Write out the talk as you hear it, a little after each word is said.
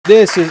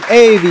This is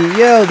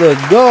AVL the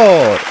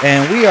God,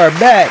 and we are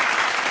back.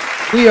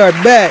 We are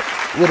back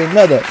with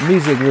another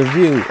music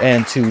review,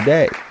 and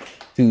today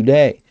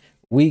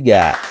we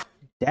got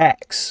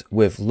Dax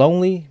with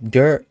Lonely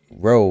Dirt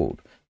Road.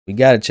 We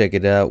gotta check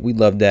it out. We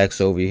love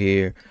Dax over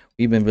here.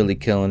 We've been really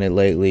killing it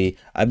lately.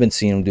 I've been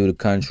seeing him do the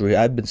country.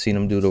 I've been seeing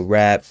him do the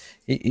rap.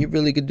 He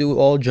really could do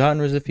all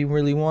genres if he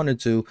really wanted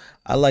to.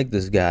 I like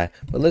this guy.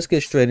 But let's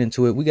get straight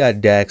into it. We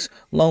got Dax,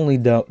 Lonely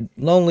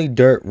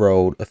Dirt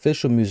Road,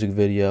 official music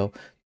video.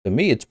 To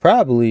me, it's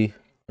probably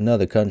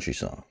another country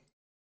song.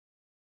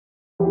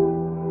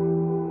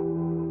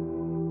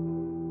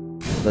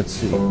 Let's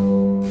see.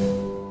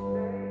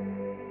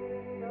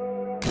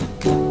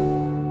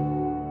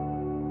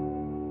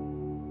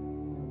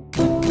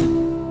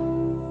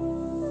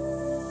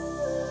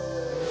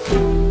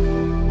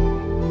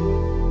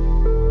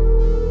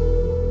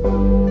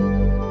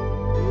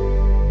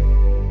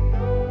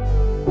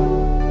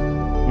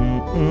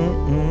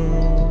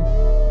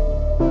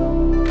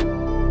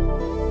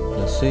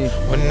 Let's see.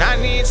 When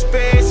I need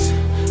space,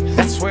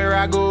 that's where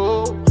I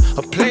go.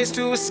 A place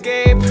to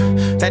escape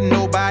that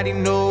nobody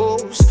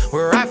knows,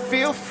 where I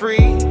feel free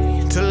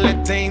to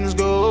let things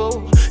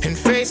go and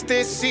face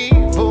this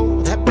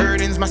evil that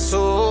burdens my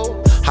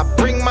soul. I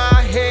bring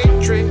my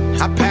hatred,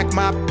 I pack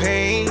my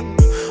pain,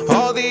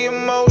 all the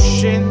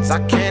emotions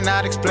I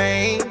cannot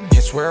explain.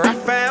 It's where I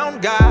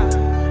found God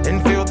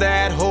and filled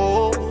that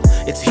hole.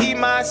 It's He,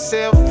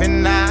 myself,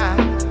 and I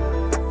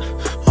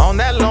on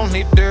that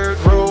lonely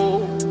dirt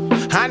road.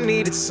 I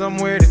needed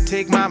somewhere to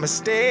take my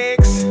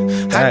mistakes.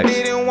 I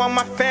didn't want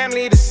my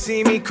family to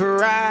see me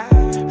cry.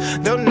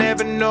 They'll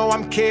never know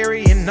I'm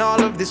carrying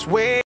all of this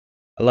weight.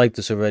 I like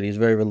this already. It's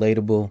very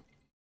relatable.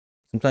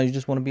 Sometimes you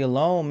just want to be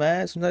alone,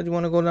 man. Sometimes you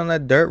want to go down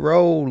that dirt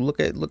road, look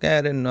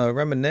at it and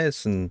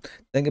reminisce and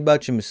think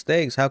about your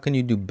mistakes. How can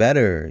you do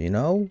better, you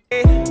know?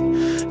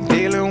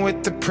 Dealing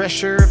with the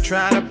pressure of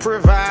trying to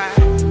provide.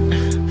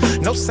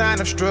 No sign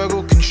of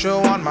struggle can show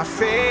on my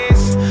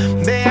face.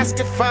 They ask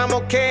if I'm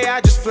okay, I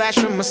just flash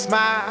them a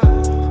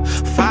smile.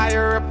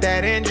 Fire up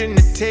that engine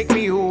to take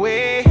me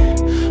away.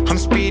 I'm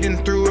speeding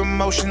through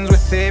emotions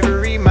with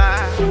every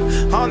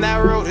mile. On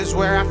that road is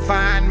where I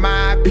find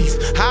my peace.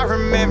 I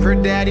remember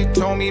Daddy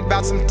told me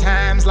about some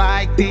times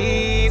like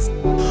these.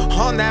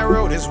 On that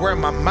road is where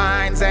my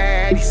mind's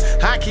at ease.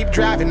 I keep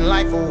driving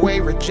life away,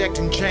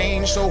 rejecting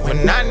change. So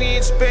when I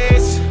need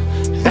space,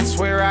 that's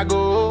where I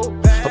go.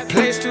 A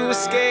place to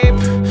escape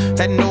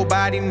that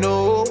nobody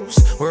knows,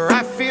 where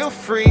I feel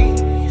free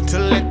to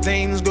let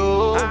things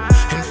go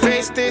and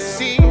face this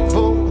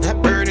evil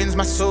that burdens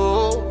my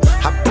soul.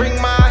 I bring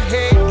my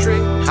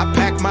hatred, I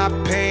pack my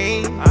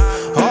pain,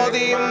 all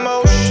the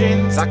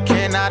emotions I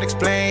cannot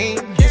explain.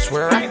 It's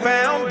where I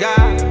found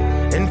God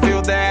and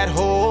filled that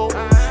hole.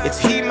 It's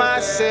He,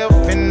 myself,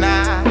 and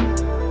I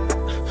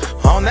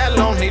on that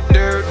lonely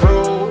dirt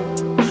road.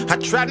 I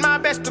tried my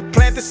best to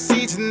plant the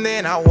seeds and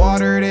then I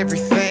watered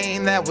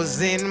everything that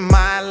was in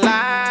my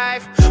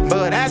life.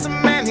 But as a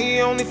man,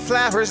 the only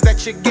flowers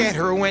that you get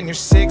are when you're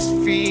 6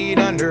 feet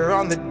under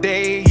on the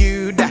day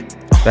you die.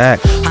 Back.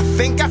 I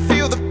think I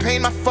feel the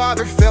pain my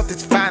father felt,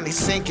 it's finally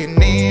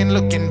sinking in.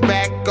 Looking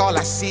back, all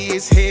I see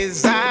is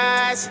his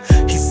eyes.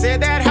 He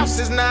said that house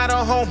is not a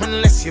home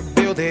unless you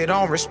build it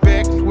on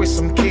respect, with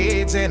some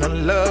kids and a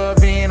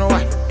loving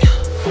wife.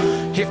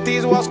 If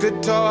these walls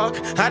could talk,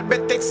 I'd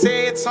bet they'd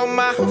say it's all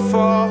my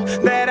fault,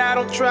 that I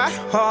don't try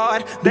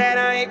hard, that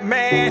I ain't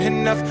man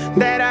enough,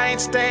 that I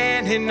ain't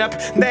standing up,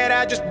 that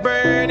I just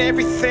burn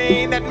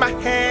everything that my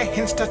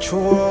hands touch.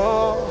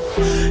 Whoa.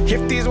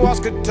 If these walls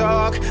could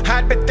talk,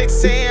 I'd bet they'd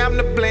say I'm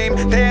to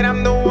blame, that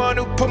I'm the one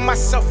who put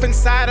myself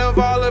inside of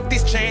all of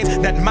these chains,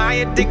 that my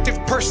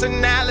addictive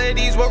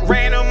personality's what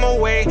ran them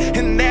away,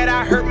 and that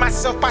I hurt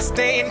myself by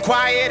staying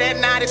quiet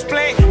and not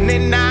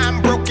explaining.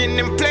 I'm broken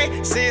in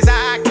places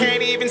I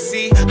can't even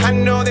see. I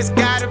know there's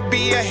gotta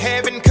be a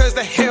heaven, cause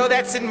the hell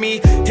that's in me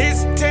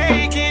is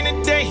taking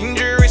a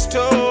dangerous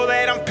toll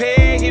that I'm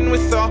paying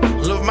with all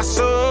of my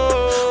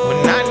soul.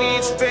 When I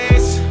need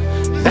space,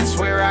 that's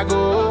where I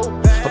go.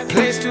 A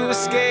place to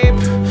escape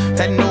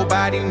that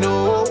nobody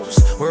knows,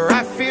 where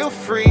I feel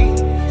free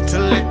to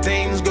let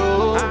things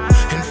go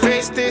and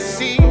face this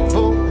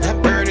evil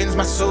that burdens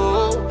my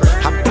soul.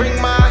 I bring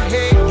my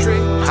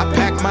hatred, I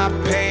pack my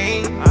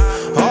pain,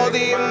 all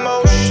the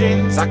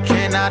emotions I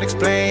cannot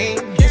explain.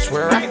 It's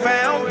where I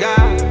found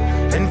God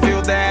and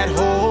filled that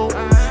hole.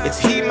 It's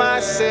He,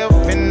 myself,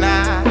 and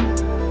I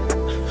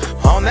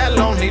on that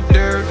lonely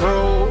dirt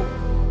road.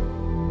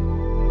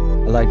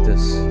 I like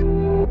this.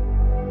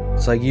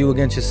 It's like you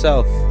against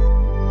yourself.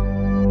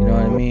 You know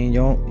what I mean?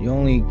 You're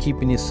only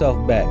keeping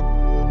yourself back.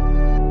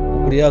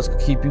 Nobody else can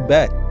keep you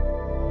back.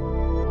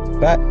 It's a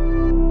fact.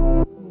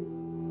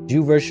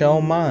 You versus your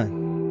own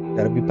mind.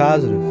 Gotta be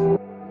positive.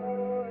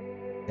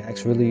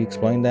 Dax really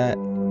explained that.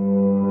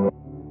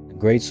 A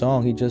great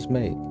song he just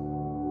made.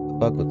 I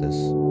fuck with this.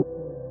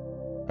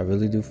 I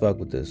really do fuck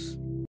with this.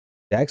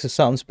 Dax is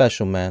something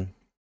special, man.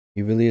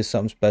 He really is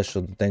something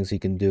special, the things he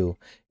can do.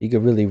 He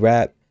could really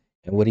rap,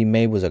 and what he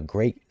made was a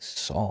great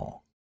song.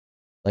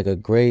 like a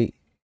great.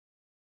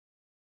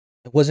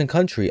 It wasn't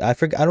country. I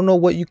forget. I don't know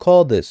what you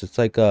call this. It's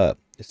like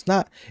it's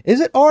not.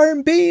 Is it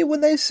R&B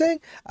when they sing?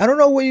 I don't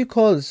know what you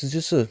call this. It's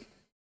just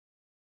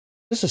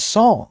a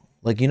song.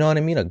 Like, you know what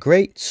I mean? A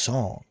great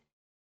song.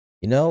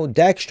 You know,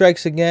 Dax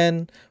strikes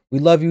again. We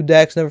love you,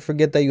 Dax. Never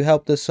forget that you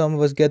helped us. Some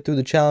of us get through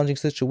the challenging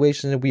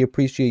situations, and we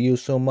appreciate you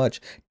so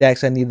much.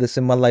 Dax, I need this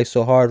in my life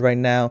so hard right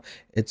now.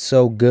 It's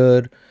so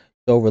good,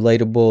 so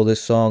relatable.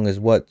 This song is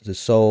what the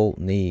soul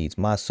needs.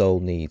 My soul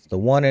needs. The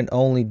one and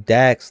only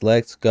Dax.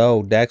 Let's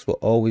go. Dax will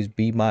always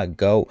be my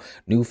GOAT.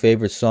 New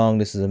favorite song.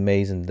 This is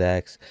amazing,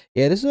 Dax.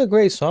 Yeah, this is a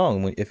great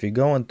song. If you're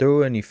going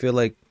through it and you feel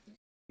like,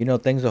 you know,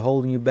 things are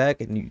holding you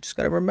back, and you just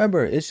gotta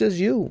remember, it's just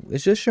you.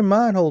 It's just your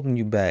mind holding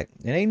you back.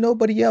 It ain't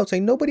nobody else.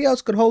 Ain't nobody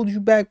else could hold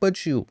you back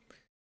but you.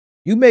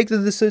 You make the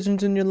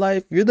decisions in your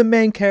life. You're the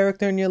main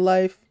character in your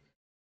life.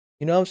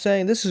 You know what I'm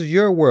saying? This is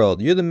your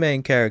world. You're the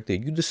main character.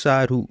 You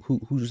decide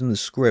who's in the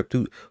script,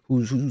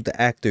 who's the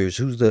actors,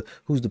 who's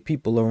the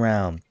people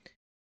around.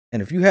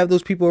 And if you have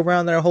those people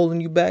around that are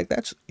holding you back,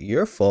 that's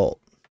your fault.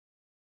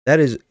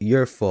 That is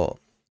your fault.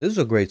 This is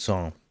a great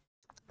song.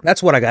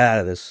 That's what I got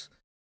out of this.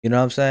 You know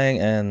what I'm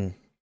saying? And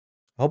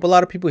I hope a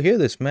lot of people hear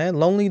this, man.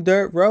 Lonely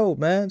dirt road,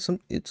 man.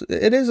 It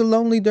is a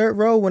lonely dirt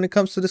road when it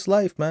comes to this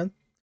life, man.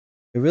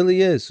 It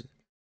really is.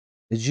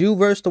 It's you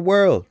versus the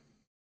world.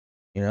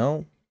 You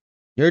know?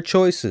 Your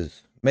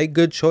choices. Make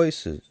good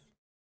choices.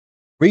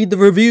 Read the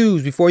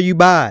reviews before you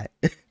buy.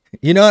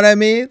 You know what I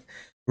mean?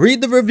 Read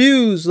the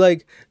reviews.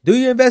 Like, do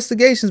your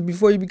investigations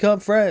before you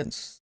become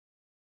friends.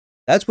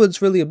 That's what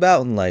it's really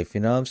about in life, you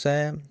know what I'm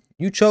saying?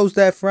 You chose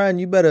that friend,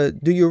 you better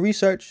do your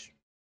research.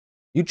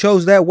 You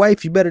chose that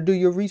wife, you better do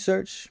your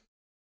research.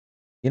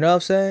 You know what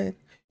I'm saying?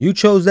 You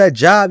chose that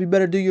job, you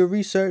better do your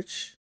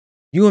research.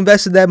 You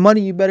invested that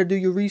money, you better do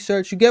your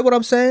research. You get what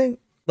I'm saying?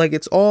 Like,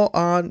 it's all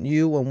on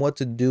you and what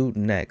to do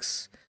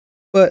next.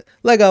 But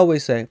like I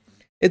always say,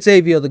 it's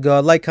AVL the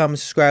God. Like, comment,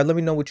 subscribe. Let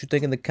me know what you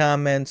think in the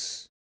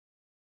comments.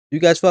 You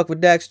guys fuck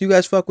with Dax? Do you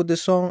guys fuck with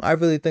this song? I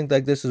really think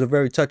like this is a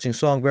very touching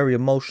song, very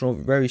emotional,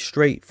 very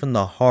straight from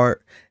the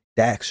heart.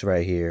 Dax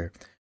right here.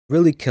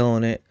 Really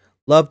killing it.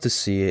 Love to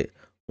see it.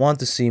 Want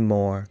to see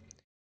more.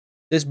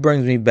 This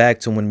brings me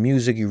back to when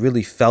music, you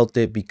really felt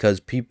it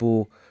because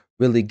people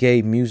really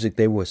gave music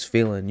they was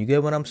feeling. You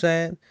get what I'm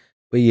saying?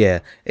 But yeah,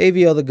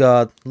 AVL the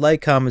God.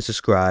 Like, comment,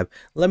 subscribe.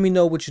 Let me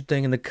know what you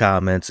think in the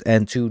comments.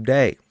 And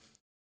today,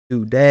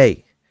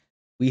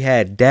 we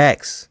had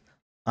Dax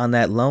on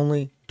that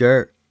lonely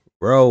dirt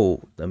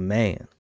road. The man.